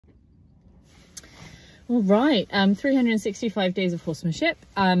All right, 365 days of horsemanship,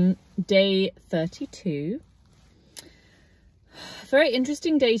 day 32. Very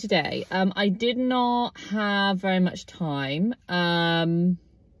interesting day today. I did not have very much time,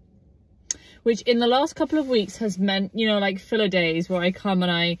 which in the last couple of weeks has meant, you know, like filler days where I come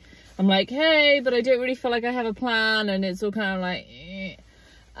and I'm like, hey, but I don't really feel like I have a plan, and it's all kind of like,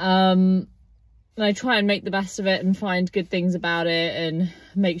 and I try and make the best of it and find good things about it and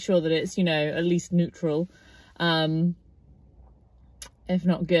make sure that it's, you know, at least neutral, if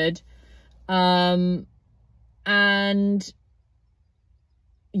not good. And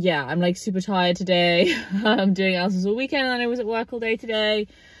yeah, I'm like super tired today. I'm doing Elsa's all weekend and I was at work all day today.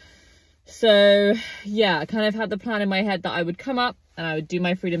 So yeah, I kind of had the plan in my head that I would come up and I would do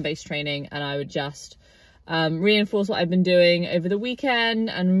my freedom-based training and I would just reinforce what I've been doing over the weekend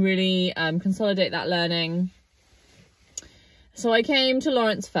and really consolidate that learning. So I came to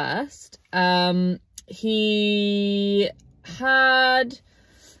Lawrence first. He had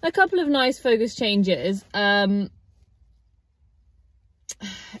a couple of nice focus changes. I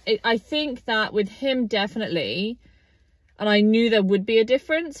think that with him definitely, and I knew there would be a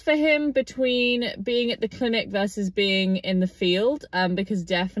difference for him between being at the clinic versus being in the field, because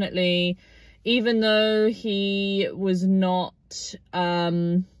definitely, even though he was not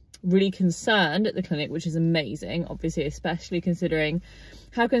really concerned at the clinic, which is amazing, obviously, especially considering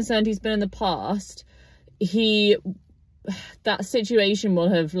how concerned he's been in the past, that situation will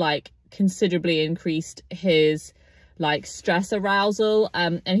have like considerably increased his like stress arousal,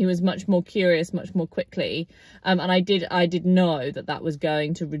 and he was much more curious much more quickly, and I did know that was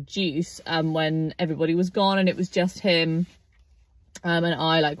going to reduce when everybody was gone and it was just him and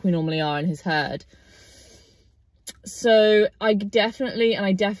I, like we normally are in his herd. So I definitely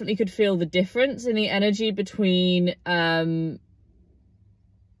could feel the difference in the energy between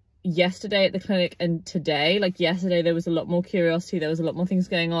yesterday at the clinic and today. Like yesterday there was a lot more curiosity, there was a lot more things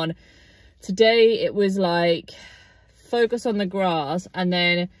going on. Today it was like focus on the grass and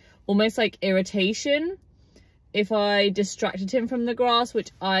then almost like irritation if I distracted him from the grass,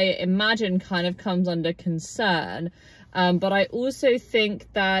 which I imagine kind of comes under concern. But I also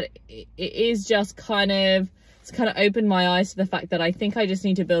think that it is just it's kind of opened my eyes to the fact that I think I just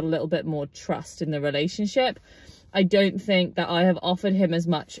need to build a little bit more trust in the relationship. I don't think that I have offered him as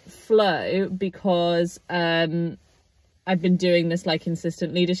much flow because I've been doing this like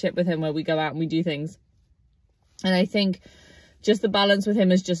consistent leadership with him where we go out and we do things. And I think just the balance with him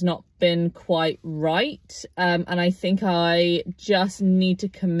has just not been quite right. And I think I just need to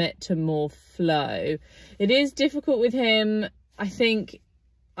commit to more flow. It is difficult with him. I think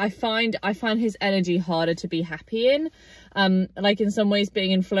I find his energy harder to be happy in. Like in some ways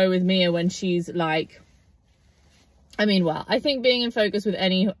being in flow with Mia when she's like, I think being in flow with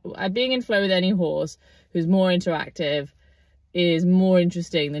any horse who's more interactive is more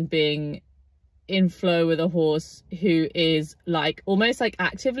interesting than being in flow with a horse who is like almost like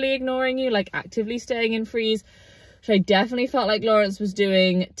actively ignoring you, like actively staying in freeze, which I definitely felt like Lawrence was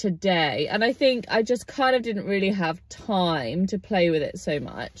doing today. And I think I just kind of didn't really have time to play with it so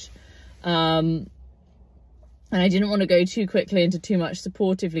much. And I didn't want to go too quickly into too much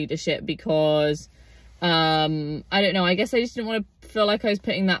supportive leadership because I don't know, I guess I just didn't want to feel like I was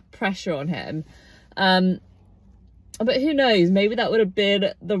putting that pressure on him. But who knows, maybe that would have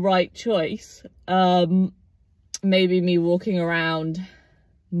been the right choice. Maybe me walking around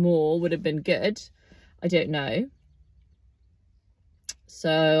more would have been good. I don't know.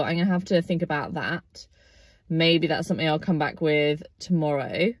 So I'm going to have to think about that. Maybe that's something I'll come back with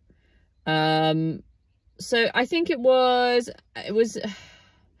tomorrow. So I think it was,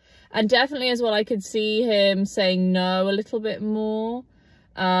 and definitely as well, I could see him saying no a little bit more.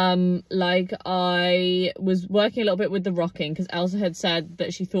 Like I was working a little bit with the rocking because Elsa had said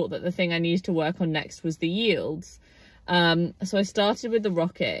that she thought that the thing I needed to work on next was the yields. So I started with the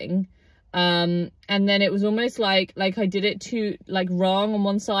rocking, and then it was almost like I did it too like wrong on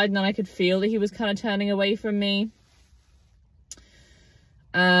one side, and then I could feel that he was kind of turning away from me.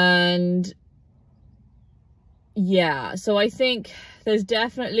 And yeah, so I think there's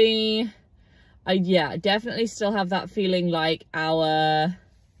definitely, definitely still have that feeling like our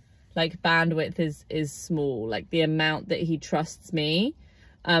like bandwidth is small, like the amount that he trusts me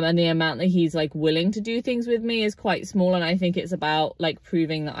and the amount that he's like willing to do things with me is quite small, and I think it's about like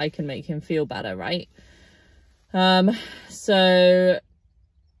proving that I can make him feel better, right? So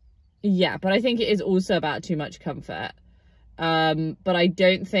yeah, but I think it is also about too much comfort. But I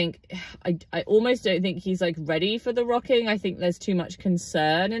don't think, I almost don't think he's like ready for the rocking. I think there's too much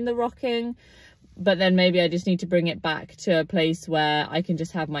concern in the rocking, but then maybe I just need to bring it back to a place where I can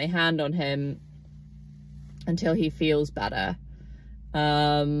just have my hand on him until he feels better,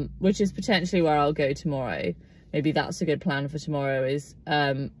 which is potentially where I'll go tomorrow. Maybe that's a good plan for tomorrow, is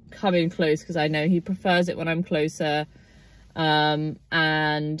coming close, because I know he prefers it when I'm closer,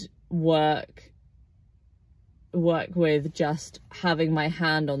 and work with just having my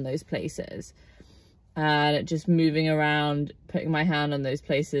hand on those places and just moving around, putting my hand on those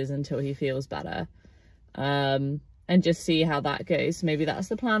places until he feels better, and just see how that goes. Maybe that's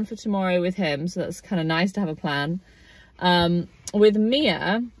the plan for tomorrow with him. So that's kind of nice to have a plan. With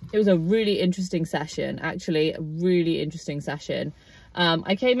Mia, it was a really interesting session, actually, a really interesting session.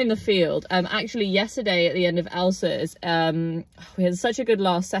 I came in the field, actually yesterday at the end of Elsa's, we had such a good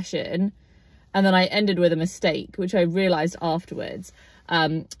last session, and then I ended with a mistake, which I realised afterwards.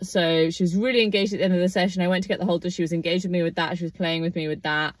 So she was really engaged at the end of the session. I went to get the halter, she was engaged with me with that, she was playing with me with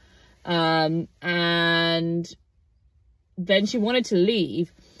that, and then she wanted to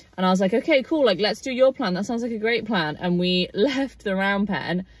leave. And I was like, okay, cool, like, let's do your plan. That sounds like a great plan. And we left the round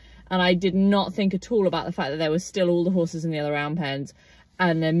pen, and I did not think at all about the fact that there was still all the horses in the other round pens.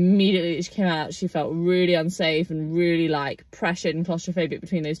 And immediately she came out, she felt really unsafe and really, like, pressured and claustrophobic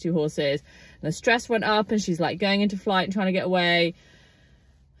between those two horses. And the stress went up, and she's, like, going into flight and trying to get away.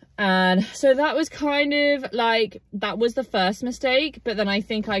 And so that was kind of, like, that was the first mistake. But then I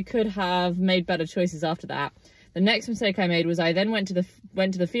think I could have made better choices after that. The next mistake I made was I then went to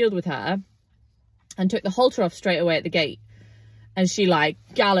the field with her and took the halter off straight away at the gate. And she, like,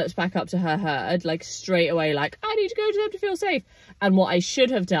 galloped back up to her herd, like, straight away, like, I need to go to them to feel safe. And what I should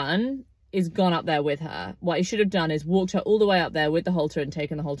have done is gone up there with her. What I should have done is walked her all the way up there with the halter and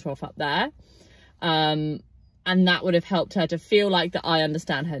taken the halter off up there. And that would have helped her to feel like that I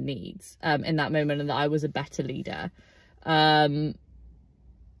understand her needs in that moment, and that I was a better leader.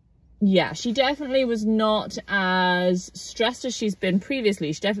 Yeah, she definitely was not as stressed as she's been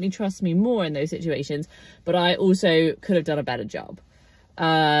previously. She definitely trusts me more in those situations, but I also could have done a better job.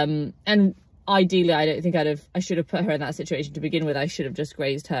 And ideally, I don't think I should have put her in that situation to begin with. I should have just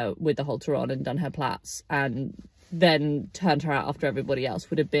grazed her with the halter on and done her plats and then turned her out after everybody else.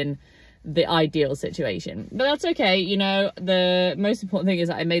 Would have been the ideal situation. But that's okay, you know, the most important thing is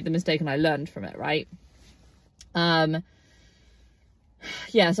that I made the mistake and I learned from it, right?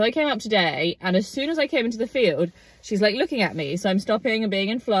 Yeah, so I came up today, and as soon as I came into the field, she's, like, looking at me. So I'm stopping and being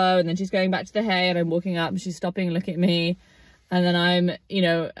in flow, and then she's going back to the hay, and I'm walking up, and she's stopping and looking at me. And then I'm, you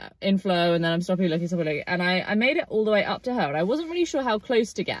know, in flow, and then I'm stopping, looking, and I made it all the way up to her, and I wasn't really sure how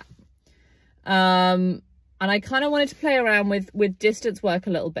close to get. And I kind of wanted to play around with distance work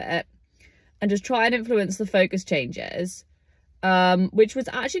a little bit, and just try and influence the focus changes, which was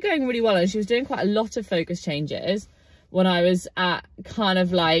actually going really well, and she was doing quite a lot of focus changes when I was at kind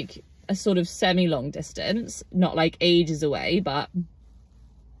of like a sort of semi-long distance, not like ages away, but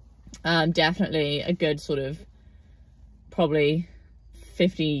definitely a good sort of probably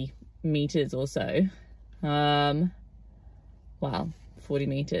 50 meters or so. Well, 40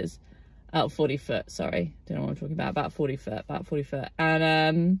 meters, 40 foot, sorry. Don't know what I'm talking about 40 foot.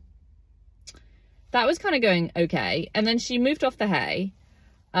 And that was kind of going okay. And then she moved off the hay.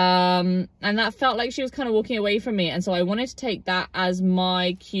 And that felt like she was kind of walking away from me, and so I wanted to take that as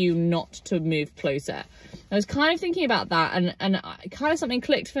my cue not to move closer. I was kind of thinking about that, and kind of something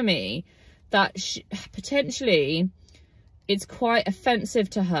clicked for me that potentially it's quite offensive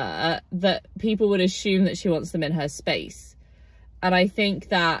to her that people would assume that she wants them in her space. And I think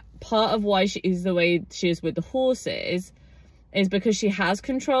that part of why she is the way she is with the horses is because she has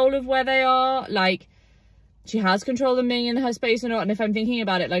control of where they are, like, she has control of them being in her space or not. And if I'm thinking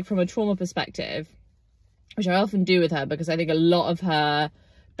about it, like, from a trauma perspective, which I often do with her, because I think a lot of her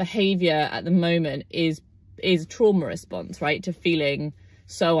behavior at the moment is trauma response, right, to feeling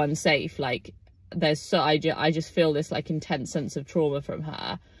so unsafe. Like, I just feel this, like, intense sense of trauma from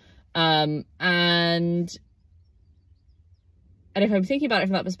her. And if I'm thinking about it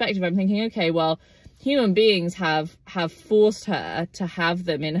from that perspective, I'm thinking, okay, well, human beings have forced her to have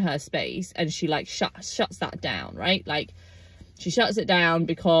them in her space, and she, like, shuts that down, right? Like, she shuts it down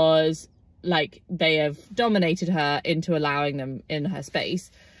because, like, they have dominated her into allowing them in her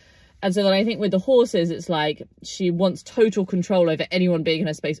space. And so then I think with the horses, it's like she wants total control over anyone being in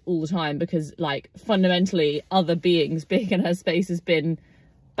her space all the time, because, like, fundamentally other beings being in her space has been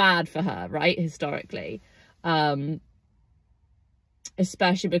bad for her, right, historically.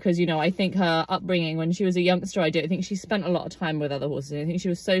 Especially because, you know, I think her upbringing when she was a youngster, I don't think she spent a lot of time with other horses. I don't think she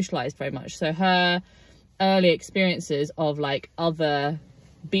was socialized very much. So her early experiences of, like, other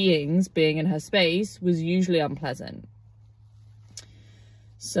beings being in her space was usually unpleasant.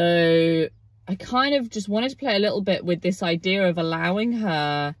 So I kind of just wanted to play a little bit with this idea of allowing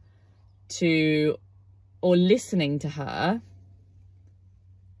her to or listening to her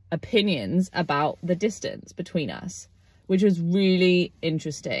opinions about the distance between us, which was really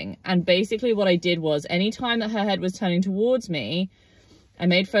interesting. And basically what I did was, anytime that her head was turning towards me, I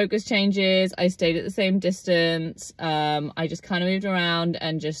made focus changes. I stayed at the same distance. I just kind of moved around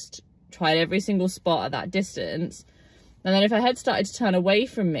and just tried every single spot at that distance. And then if her head started to turn away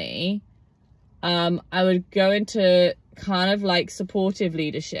from me, I would go into kind of like supportive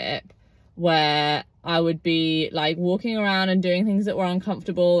leadership, where I would be like walking around and doing things that were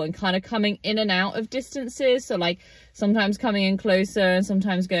uncomfortable and kind of coming in and out of distances. So like sometimes coming in closer and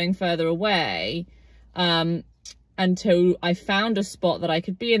sometimes going further away, until I found a spot that I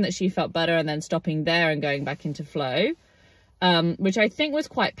could be in that she felt better, and then stopping there and going back into flow, which I think was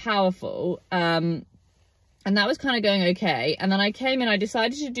quite powerful. And that was kind of going okay. And then I came in, I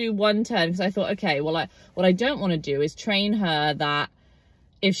decided to do one turn, because I thought, okay, well, what I don't want to do is train her that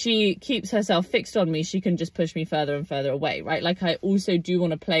if she keeps herself fixed on me, she can just push me further and further away, right? Like, I also do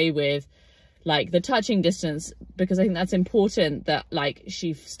want to play with like the touching distance, because I think that's important, that like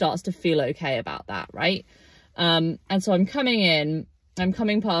she starts to feel okay about that, right? And so I'm coming in, I'm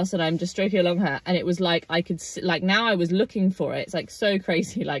coming past, and I'm just stroking along her, and it was like I could see, like, now I was looking for it. It's like so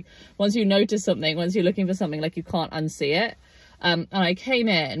crazy, like once you notice something, once you're looking for something, like you can't unsee it. And I came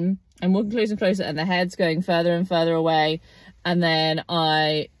in, I'm walking closer and closer, and the head's going further and further away, and then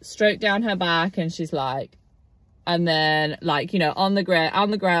I stroked down her back, and she's like, and then like, you know, on the ground, on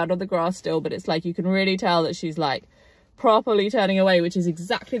the grass still, but it's like you can really tell that she's like properly turning away, which is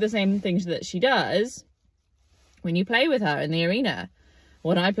exactly the same thing that she does when you play with her in the arena.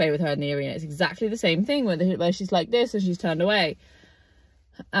 When I play with her in the arena, it's exactly the same thing, where she's like this and she's turned away.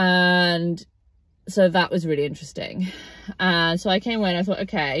 And so that was really interesting. And so I came away and I thought,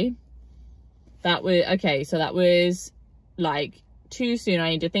 okay, so that was like too soon.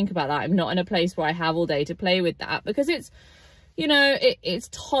 I need to think about that. I'm not in a place where I have all day to play with that, because it's, you know, it's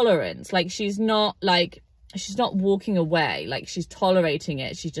tolerance. Like, she's not walking away, like she's tolerating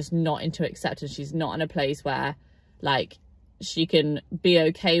it. She's just not into acceptance. She's not in a place where like she can be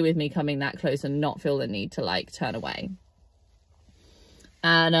okay with me coming that close and not feel the need to like turn away.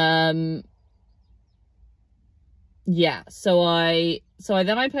 And yeah, so I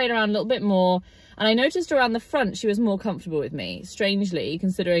played around a little bit more, and I noticed around the front she was more comfortable with me, strangely,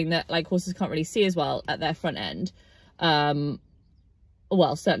 considering that like horses can't really see as well at their front end.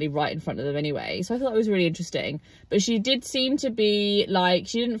 Well, certainly right in front of them anyway. So I thought it was really interesting. But she did seem to be like,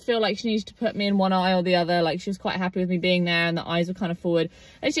 she didn't feel like she needed to put me in one eye or the other. Like, she was quite happy with me being there, and the eyes were kind of forward.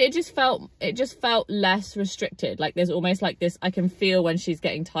 And it just felt less restricted. Like, there's almost like this, I can feel when she's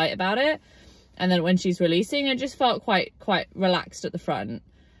getting tight about it, and then when she's releasing, it just felt quite relaxed at the front.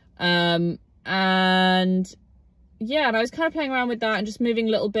 And yeah, and I was kind of playing around with that and just moving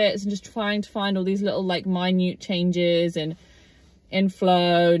little bits and just trying to find all these little like minute changes and in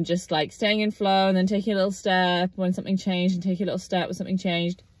flow, and just like staying in flow and then taking a little step when something changed and taking a little step when something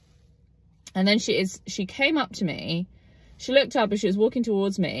changed. And then she came up to me, she looked up and she was walking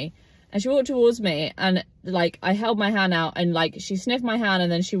towards me, and she walked towards me, and like I held my hand out, and like she sniffed my hand,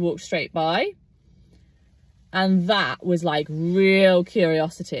 and then she walked straight by. And that was like real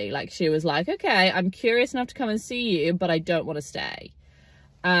curiosity. Like, she was like, okay, I'm curious enough to come and see you, but I don't want to stay.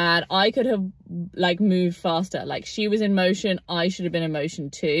 And I could have like moved faster. Like, she was in motion, I should have been in motion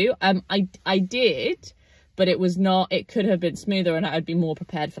too. I did, but it could have been smoother, and I'd be more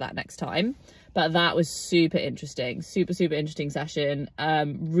prepared for that next time. But that was super interesting, super interesting session.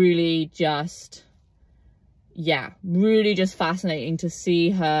 Really just fascinating to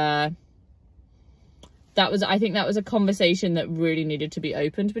see her. I think that was a conversation that really needed to be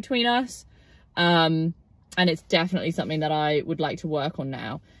opened between us. And it's definitely something that I would like to work on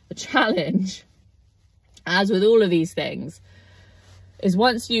now. The challenge, as with all of these things, is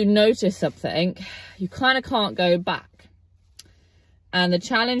once you notice something, you kind of can't go back. And the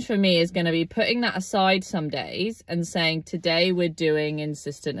challenge for me is going to be putting that aside some days and saying, today we're doing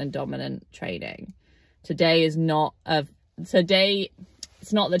insistent and dominant training. It's not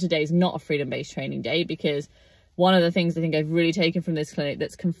that today's not a freedom-based training day, because one of the things I think I've really taken from this clinic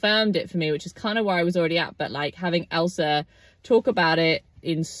that's confirmed it for me, which is kind of where I was already at, but like having Elsa talk about it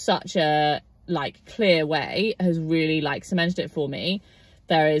in such a like clear way has really like cemented it for me.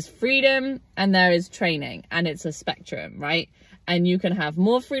 There is freedom and there is training, and it's a spectrum, right? And you can have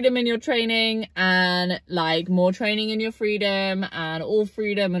more freedom in your training and like more training in your freedom, and all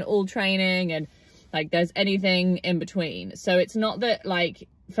freedom and all training, and like there's anything in between. So it's not that, like,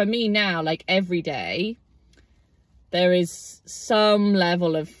 for me now, like every day there is some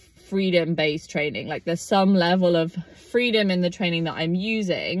level of freedom-based training. Like, there's some level of freedom in the training that I'm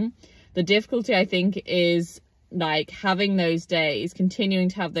using The difficulty, I think, is like having those days, continuing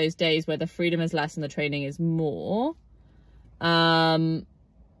to have those days where the freedom is less and the training is more. Yeah.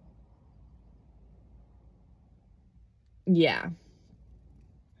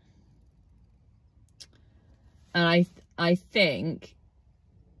 And I think,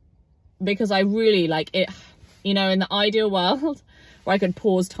 because I really like it, you know, in the ideal world where I could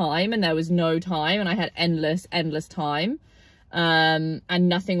pause time and there was no time and I had endless time, and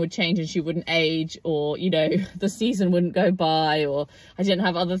nothing would change and she wouldn't age, or, you know, the season wouldn't go by, or I didn't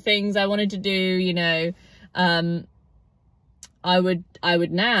have other things I wanted to do, you know, I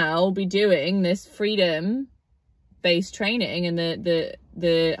would now be doing this freedom based training and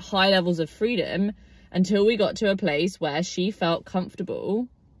the high levels of freedom until we got to a place where she felt comfortable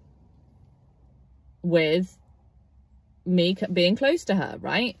with me being close to her,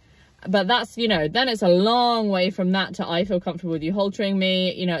 right? But that's, you know, then it's a long way from that to I feel comfortable with you haltering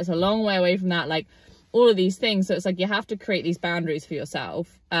me, you know, it's a long way away from that, like all of these things. So it's like you have to create these boundaries for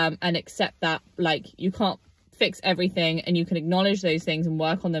yourself, and accept that, like, you can't fix everything, and you can acknowledge those things and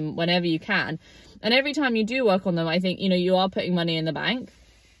work on them whenever you can. And every time you do work on them, I think, you know, you are putting money in the bank.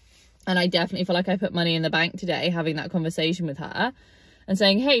 And I definitely feel like I put money in the bank today, having that conversation with her and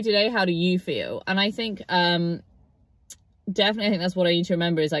saying, hey, today, how do you feel? And I think, definitely, I think that's what I need to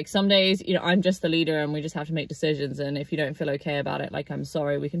remember is, like, some days, you know, I'm just the leader and we just have to make decisions. And if you don't feel okay about it, like, I'm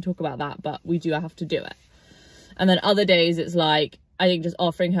sorry, we can talk about that, but we do have to do it. And then other days it's like, I think just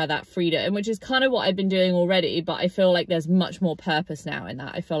offering her that freedom, which is kind of what I've been doing already, but I feel like there's much more purpose now in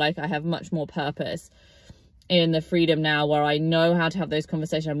that. I feel like I have much more purpose in the freedom now, where I know how to have those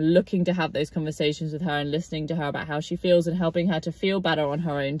conversations. I'm looking to have those conversations with her and listening to her about how she feels and helping her to feel better on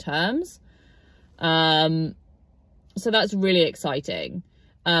her own terms. So that's really exciting.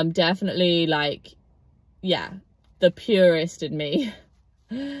 Definitely, like, yeah, the purist in me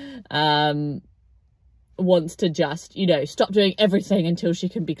wants to just, you know, stop doing everything until she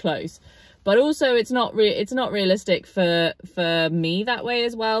can be close. But also it's not realistic for me that way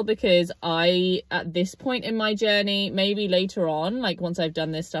as well, because I, at this point in my journey, maybe later on, like once I've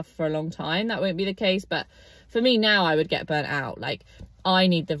done this stuff for a long time, that won't be the case. But for me now, I would get burnt out. Like, I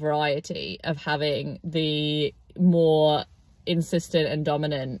need the variety of having the more insistent and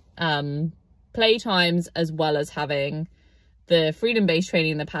dominant playtimes, as well as having the freedom-based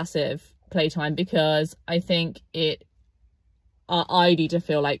training and the passive playtime, because I think I need to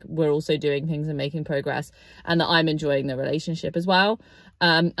feel like we're also doing things and making progress, and that I'm enjoying the relationship as well.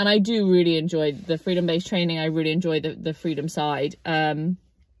 And I do really enjoy the freedom-based training. I really enjoy the freedom side. And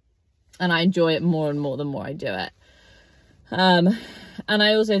I enjoy it more and more the more I do it. And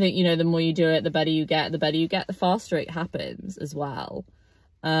I also think, you know, the more you do it, the better you get, the faster it happens as well.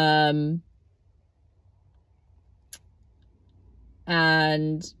 And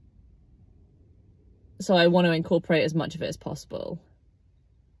so I want to incorporate as much of it as possible.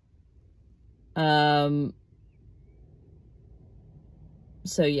 So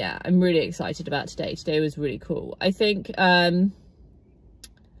yeah, I'm really excited about today. Today was really cool. I think,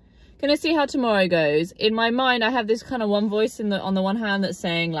 gonna see how tomorrow goes. In my mind, I have this kind of one voice on the one hand that's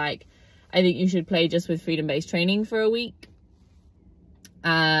saying, like, I think you should play just with freedom-based training for a week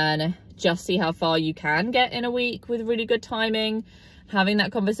and just see how far you can get in a week with really good timing. Having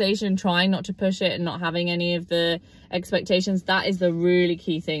that conversation, trying not to push it and not having any of the expectations. That is the really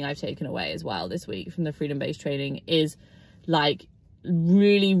key thing I've taken away as well this week from the freedom-based training, is like,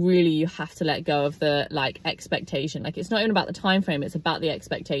 really, really, you have to let go of the, like, expectation. Like, it's not even about the time frame, it's about the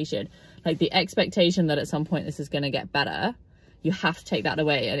expectation. Like, the expectation that at some point this is going to get better, you have to take that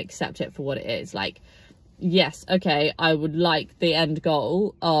away and accept it for what it is. Like, yes, okay, I would like the end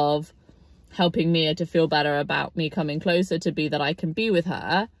goal of helping Mia to feel better about me coming closer, to be that I can be with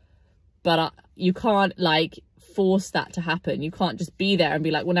her, but you can't, like, force that to happen. You can't just be there and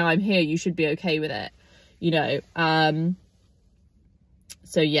be like, well, now I'm here, you should be okay with it, you know.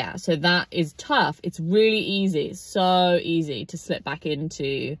 So yeah, so that is tough. It's really easy, it's so easy to slip back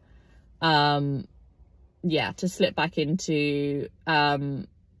into to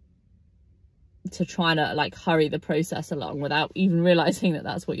trying to, like, hurry the process along without even realizing that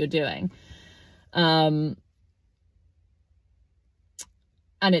that's what you're doing. And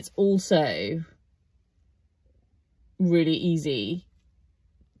it's also really easy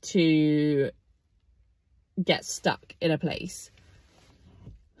to get stuck in a place.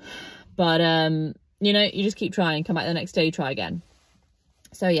 But, you know, you just keep trying, come back the next day, try again.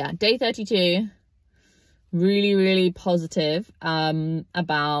 So yeah, day 32, really, really positive,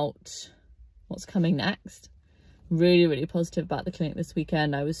 about what's coming next. Really, really positive about the clinic this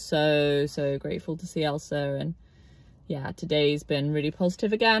weekend. I was so grateful to see Elsa, and yeah, today's been really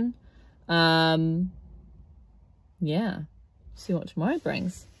positive again. Yeah, see what tomorrow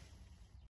brings.